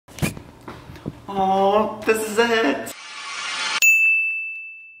Oh, this is it.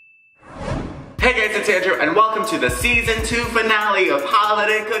 Hey guys, it's Andrew, and welcome to the Season 2 finale of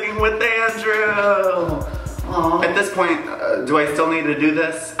Holiday Cooking with Andrew. Aww. At this point, do I still need to do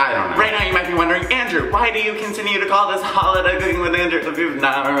this? I don't know. Right now you might be wondering, Andrew, why do you continue to call this Holiday Cooking with Andrew if you've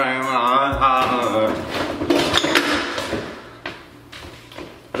never...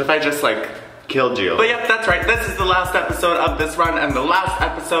 What if I just, like, killed you? But yep, that's right. This is the last episode of this run and the last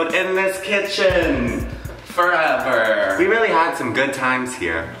episode in this kitchen. Forever. We really had some good times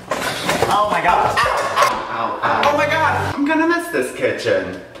here. Oh my god. Ow, ow, ow, ow. Oh my god. I'm gonna miss this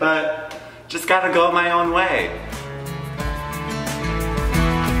kitchen, but just gotta go my own way.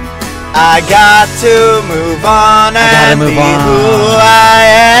 I got to move on and be who I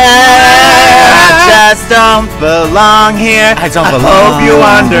am. I just don't belong here. I hope you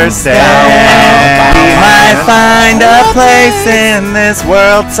understand. We might find a place in this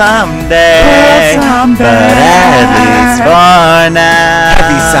world someday, but at least for now,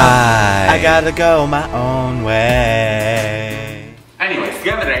 I gotta go my own way. Anyways,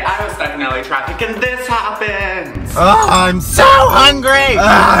 the other day I was stuck in LA traffic and this happened. Oh, I'm so hungry!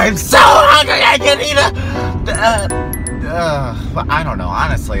 I'm so hungry! I can eat well, I don't know,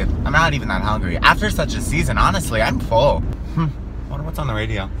 honestly. I'm not even that hungry. After such a season, honestly, I'm full. Wonder what's on the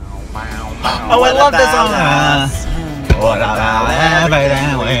radio. Oh, I love this song! What about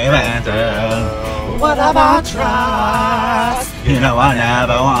everything we've been through? What about trust? You know I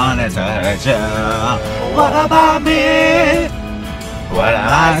never wanted to hurt you. What about me? What am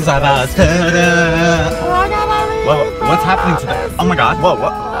I supposed to do? Whoa, what's happening to them? Oh my god, whoa,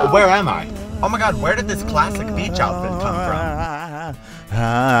 where am I? Oh my god, where did this classic beach outfit come from?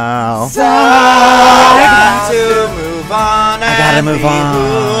 So I got to move on. I gotta move on.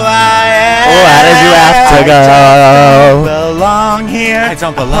 Why did you have to go? I don't belong here. I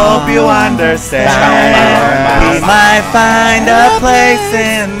don't belong. Hope you understand. We might find a place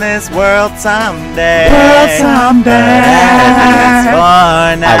in this world someday. But for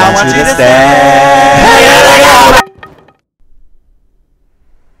now, I want you to stay.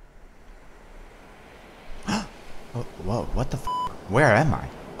 Whoa, what the f? Where am I?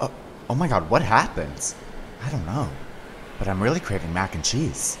 Oh my god, what happens? I don't know. But I'm really craving mac and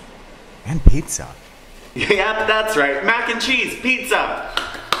cheese. And pizza. Yep, that's right. Mac and cheese, pizza.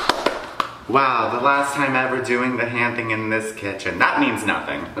 Wow, the last time ever doing the hand thing in this kitchen. That means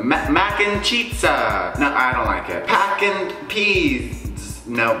nothing. Mac and pizza. No, I don't like it. Packing peas.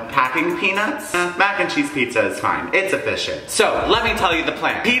 No, packing peanuts? Mac and cheese pizza is fine. It's efficient. So, let me tell you the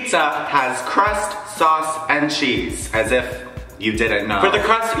plan. Pizza has crust, sauce, and cheese. As if you didn't know. For the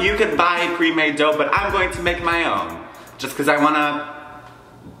crust, you could buy pre-made dough, but I'm going to make my own. Just because I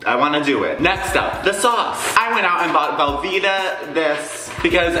wanna do it. Next up, the sauce. I went out and bought Velveeta this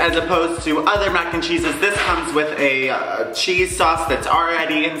because as opposed to other mac and cheeses, this comes with a cheese sauce that's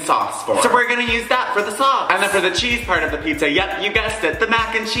already in sauce form. So we're gonna use that for the sauce. And then for the cheese part of the pizza, yep, you guessed it, the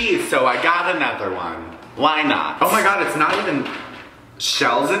mac and cheese. So I got another one. Why not? Oh my god, it's not even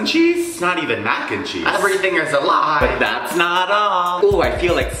shells and cheese? It's not even mac and cheese. Everything is a lie. But that's not all. Ooh, I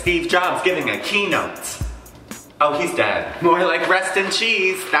feel like Steve Jobs giving a keynote. Oh, he's dead. More like rest in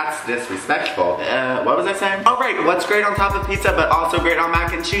cheese. That's disrespectful. What was I saying? Oh, right. What's great on top of pizza, but also great on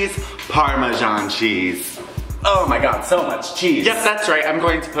mac and cheese? Parmesan cheese. Oh my god, so much cheese. Yep, that's right. I'm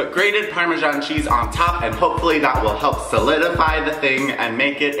going to put grated Parmesan cheese on top, and hopefully that will help solidify the thing and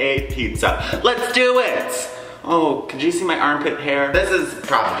make it a pizza. Let's do it. Oh, could you see my armpit hair? This is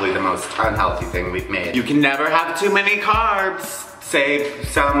probably the most unhealthy thing we've made. You can never have too many carbs. Save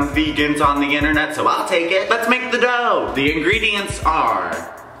some vegans on the internet, so I'll take it. Let's make the dough. The ingredients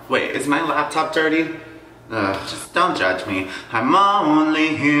are... Wait, is my laptop dirty? Just don't judge me. I'm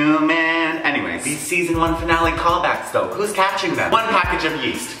only human. Anyways, these season 1 finale callbacks though, who's catching them? 1 package of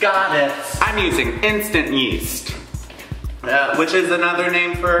yeast, got it. I'm using instant yeast, which is another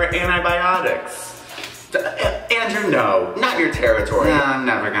name for antibiotics. Andrew, no, not your territory. I'm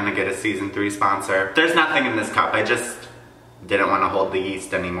never gonna get a season 3 sponsor. There's nothing in this cup, I just didn't want to hold the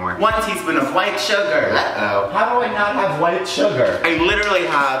yeast anymore. 1 teaspoon of white sugar. Uh-oh. How do I not have white sugar? I literally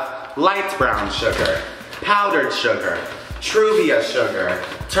have light brown sugar, powdered sugar, Truvia sugar,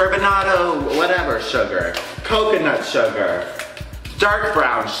 turbinado whatever sugar, coconut sugar, dark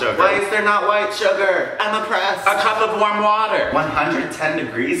brown sugar. Why is there not white sugar? I'm oppressed. A cup of warm water. 110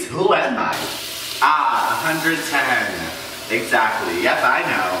 degrees? Who am I? Ah, 110. Exactly. Yep, I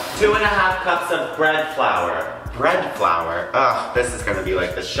know. 2.5 cups of bread flour. Bread flour? Ugh, this is gonna be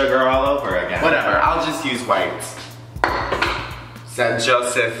like the sugar all over again. Whatever, I'll just use white. Said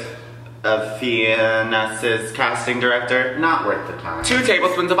Joseph Fianessa's casting director. Not worth the time. 2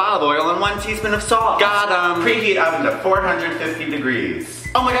 tablespoons of olive oil and 1 teaspoon of salt. Got 'em. Preheat oven to 450 degrees.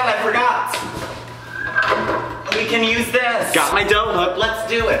 Oh my god, I forgot. We can use this. Got my dough hook, let's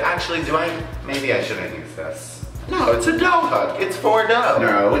do it. Actually, maybe I shouldn't use this. No, it's a dough hook. It's for dough.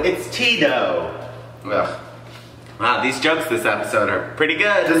 No, it's tea dough. Ugh. Wow, these jokes this episode are pretty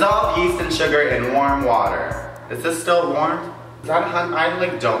good. Dissolve yeast and sugar in warm water. Is this still warm? Is that I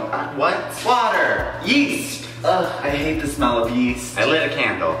like don't, what? Water, yeast. Ugh, I hate the smell of yeast. I lit a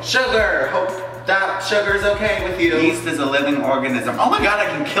candle. Sugar, hope that sugar's okay with you. Yeast is a living organism. Oh my god, I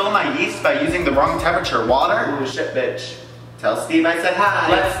can kill my yeast by using the wrong temperature water? Ooh, shit, bitch. Tell Steve I said hi.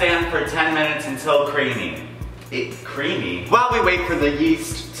 Let's stand for 10 minutes until creamy. Creamy? While we wait for the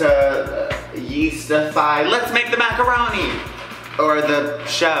yeast to yeastify, let's make the macaroni. Or the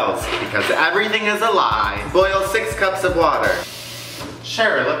shells, because everything is a lie. Boil 6 cups of water.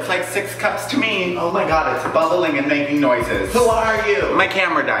 Sure, looks like 6 cups to me. Oh my god, it's bubbling and making noises. Who are you? My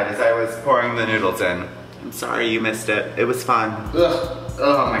camera died as I was pouring the noodles in. I'm sorry you missed it. It was fun. Ugh.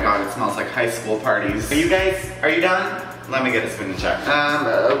 Oh my god, it smells like high school parties. Are you done? Let me get a spoon and check.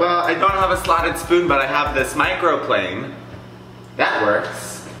 Well, I don't have a slotted spoon, but I have this microplane. That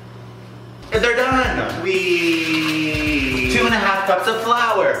works. They're done! 2.5 cups of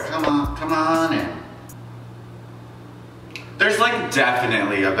flour. Come on in. There's like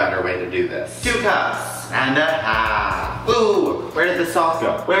definitely a better way to do this. 2 cups and a half. Ooh, where did the salt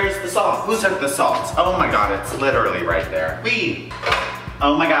go? Where's the salt? Who took the salt? Oh my god, it's literally right there.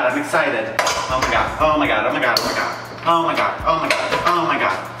 Oh my god, I'm excited. Oh my god, oh my god, oh my god, oh my god. Oh my god, oh my god, oh my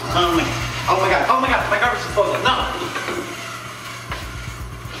god, oh my god, oh my god, oh my god, my garbage disposal, no!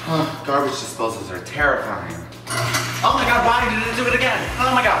 Garbage disposals are terrifying. Oh my god, why did it do it again?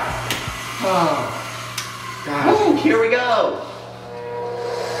 Oh my god. Oh, god. Woo, here we go.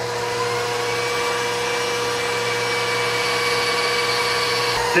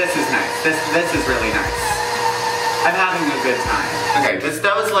 This is nice. This is really nice. I'm having a good time. Okay, this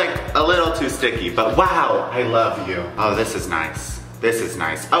dough is like a little too sticky, but wow, I love you. Oh, this is nice. This is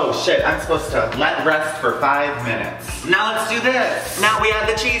nice. Oh shit, I'm supposed to let rest for 5 minutes. Now let's do this. Now we add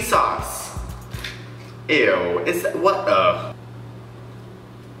the cheese sauce. Ew, is that, what,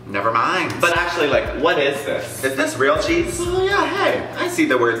 never mind. But actually, like, what is this? Is this real cheese? Oh yeah, hey, I see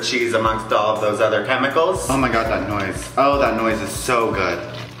the word cheese amongst all of those other chemicals. Oh my god, that noise. Oh, that noise is so good.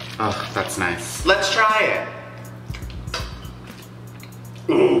 Oh, that's nice. Let's try it.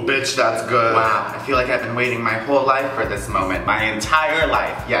 Ooh, bitch, that's good. Wow, I feel like I've been waiting my whole life for this moment. My entire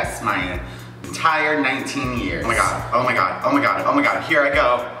life. Yes, my entire 19 years. Oh my god, oh my god, oh my god, oh my god, here I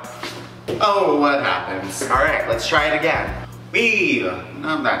go. Oh, what happens? All right, let's try it again.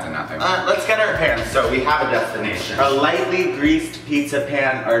 No, that's nothing. Let's get our pan so we have a destination. A lightly greased pizza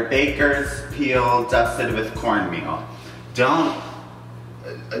pan or baker's peel dusted with cornmeal. Don't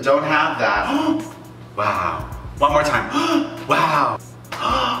have that. Wow. One more time. Wow.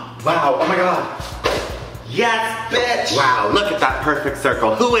 Wow, oh my god. Yes, bitch! Wow, look at that perfect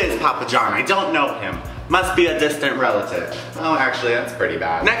circle. Who is Papa John? I don't know him. Must be a distant relative. Oh, actually, that's pretty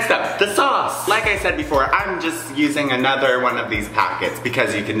bad. Next up, the sauce. Like I said before, I'm just using another one of these packets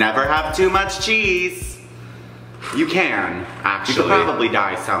because you can never have too much cheese. You can, actually. You could probably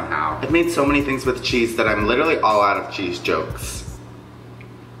die somehow. I've made so many things with cheese that I'm literally all out of cheese jokes.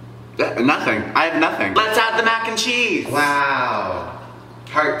 Nothing. I have nothing. Let's add the mac and cheese. Wow.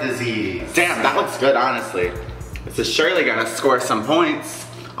 Heart disease. Damn, that looks good, honestly. This is surely gonna score some points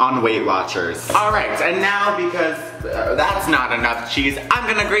on Weight Watchers. All right, and now because that's not enough cheese, I'm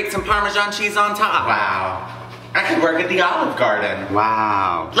gonna grate some Parmesan cheese on top. Wow. I could work at the Olive Garden.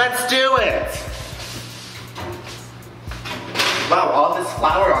 Wow. Let's do it. Wow, all this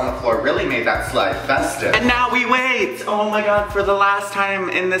flour on the floor really made that slide festive. And now we wait. Oh my god, for the last time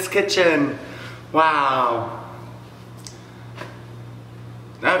in this kitchen. Wow.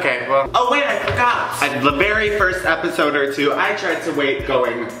 Okay, well, oh wait, I forgot. At the very first episode or two, I tried to wait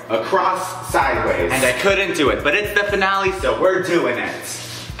going across sideways. And I couldn't do it, but it's the finale, so we're doing it.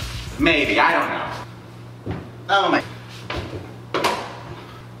 Maybe, I don't know. Oh my.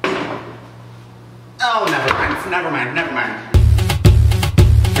 Oh, never mind.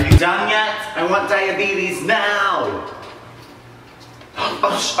 Are you done yet? I want diabetes now.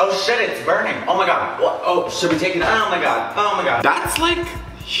 Oh shit, it's burning. Oh my god. Oh, should we take it? Oh my god. That's like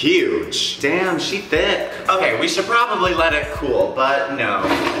huge. Damn, she thick. Okay, we should probably let it cool, but no.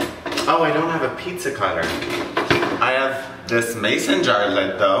 Oh, I don't have a pizza cutter. I have this mason jar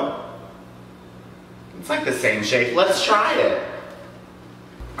lid though. It's like the same shape. Let's try it.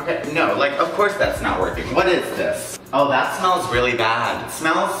 Okay, no, like, of course that's not working. What is this? Oh, that smells really bad. It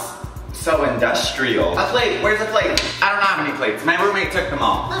smells So industrial. A plate, where's a plate? I don't have any plates. My roommate took them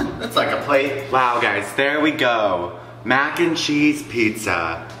all. That's like a plate. Wow, guys, there we go. Mac and cheese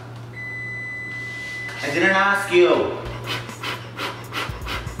pizza. I didn't ask you.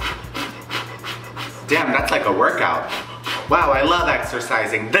 Damn, that's like a workout. Wow, I love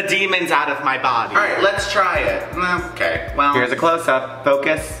exercising. The demon's out of my body. All right, let's try it. Okay, well. Here's a close-up.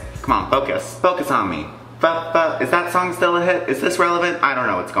 Focus. Come on, focus. Focus on me. Is that song still a hit? Is this relevant? I don't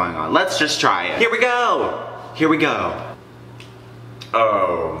know what's going on. Let's just try it. Here we go. Here we go.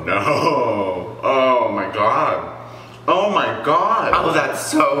 Oh, no. Oh, my God. Oh, my God. Oh, that's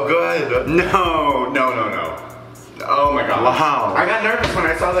so good. No. Oh, my God. Wow. I got nervous when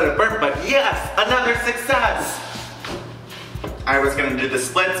I saw that it burnt, but yes, another success. I was gonna do the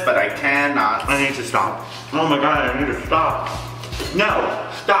splits, but I cannot. I need to stop. Oh my God, I need to stop. No,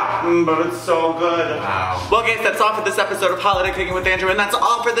 stop. But it's so good. Wow. Well, guys, that's all for this episode of Holiday Cooking with Andrew, and that's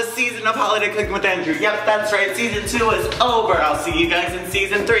all for the season of Holiday Cooking with Andrew. Yep, that's right. Season 2 is over. I'll see you guys in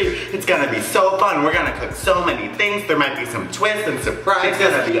season 3. It's gonna be so fun. We're gonna cook so many things. There might be some twists and surprises.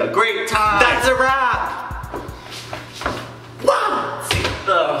 It's gonna be a great time. That's a wrap. Wow.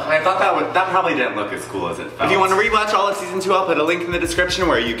 I thought that probably didn't look as cool as it felt. If you want to rewatch all of season 2, I'll put a link in the description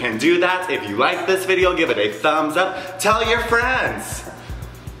where you can do that. If you like this video, give it a thumbs up. Tell your friends.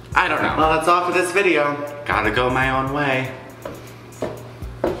 I don't know. Well, that's all for this video. Gotta go my own way.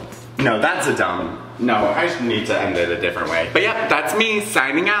 No, that's a dumb. No, I need to end it a different way. But yeah, that's me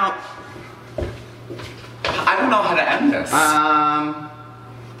signing out. I don't know how to end this.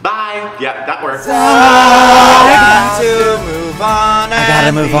 Bye. Yep, that works. I gotta move on. I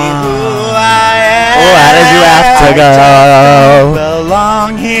gotta move on. Why did you have to go?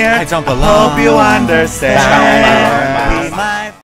 Belong here. I don't belong. Hope you understand.